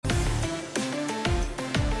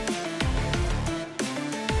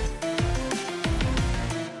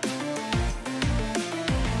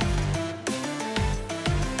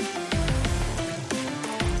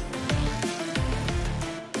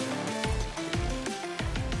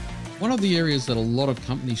One of the areas that a lot of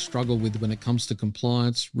companies struggle with when it comes to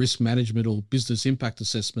compliance, risk management, or business impact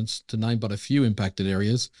assessments, to name but a few impacted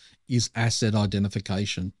areas, is asset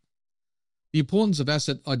identification. The importance of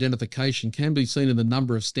asset identification can be seen in the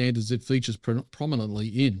number of standards it features prominently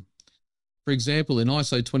in. For example, in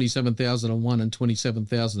ISO 27001 and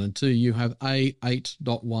 27002, you have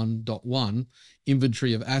A8.1.1,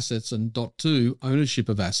 inventory of assets, and .2, ownership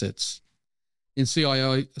of assets. In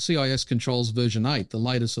CIS Controls version 8, the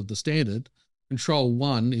latest of the standard, Control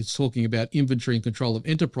 1 is talking about inventory and control of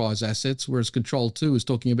enterprise assets, whereas Control 2 is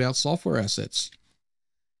talking about software assets.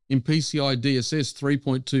 In PCI DSS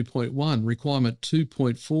 3.2.1, Requirement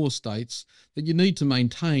 2.4 states that you need to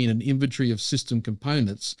maintain an inventory of system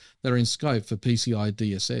components that are in scope for PCI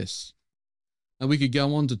DSS. And we could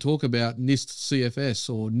go on to talk about NIST CFS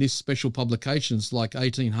or NIST special publications like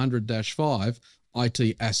 1800-5,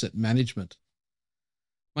 IT Asset Management.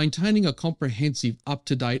 Maintaining a comprehensive,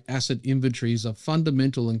 up-to-date asset inventory is a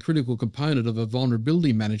fundamental and critical component of a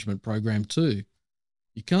vulnerability management program too.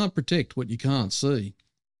 You can't protect what you can't see.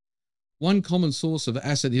 One common source of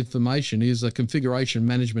asset information is a configuration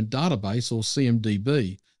management database, or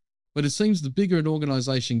CMDB, but it seems the bigger an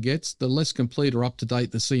organisation gets, the less complete or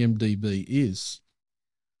up-to-date the CMDB is.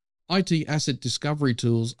 IT asset discovery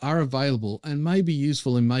tools are available and may be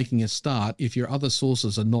useful in making a start if your other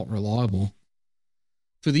sources are not reliable.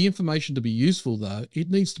 For the information to be useful, though,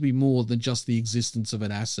 it needs to be more than just the existence of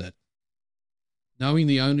an asset. Knowing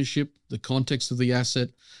the ownership, the context of the asset,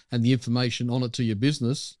 and the information on it to your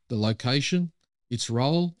business, the location, its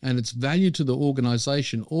role, and its value to the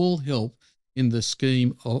organisation all help in the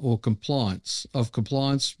scheme or compliance,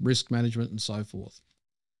 risk management, and so forth.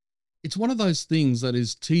 It's one of those things that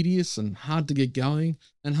is tedious and hard to get going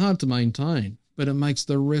and hard to maintain, but it makes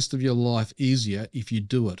the rest of your life easier if you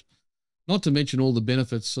do it. Not to mention all the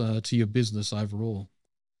benefits to your business overall.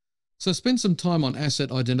 So spend some time on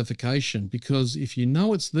asset identification, because if you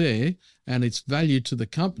know it's there and its value to the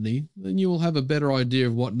company, then you will have a better idea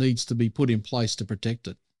of what needs to be put in place to protect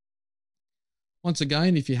it. Once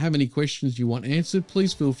again, if you have any questions you want answered,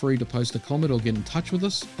 please feel free to post a comment or get in touch with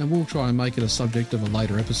us, and we'll try and make it a subject of a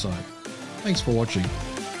later episode. Thanks for watching.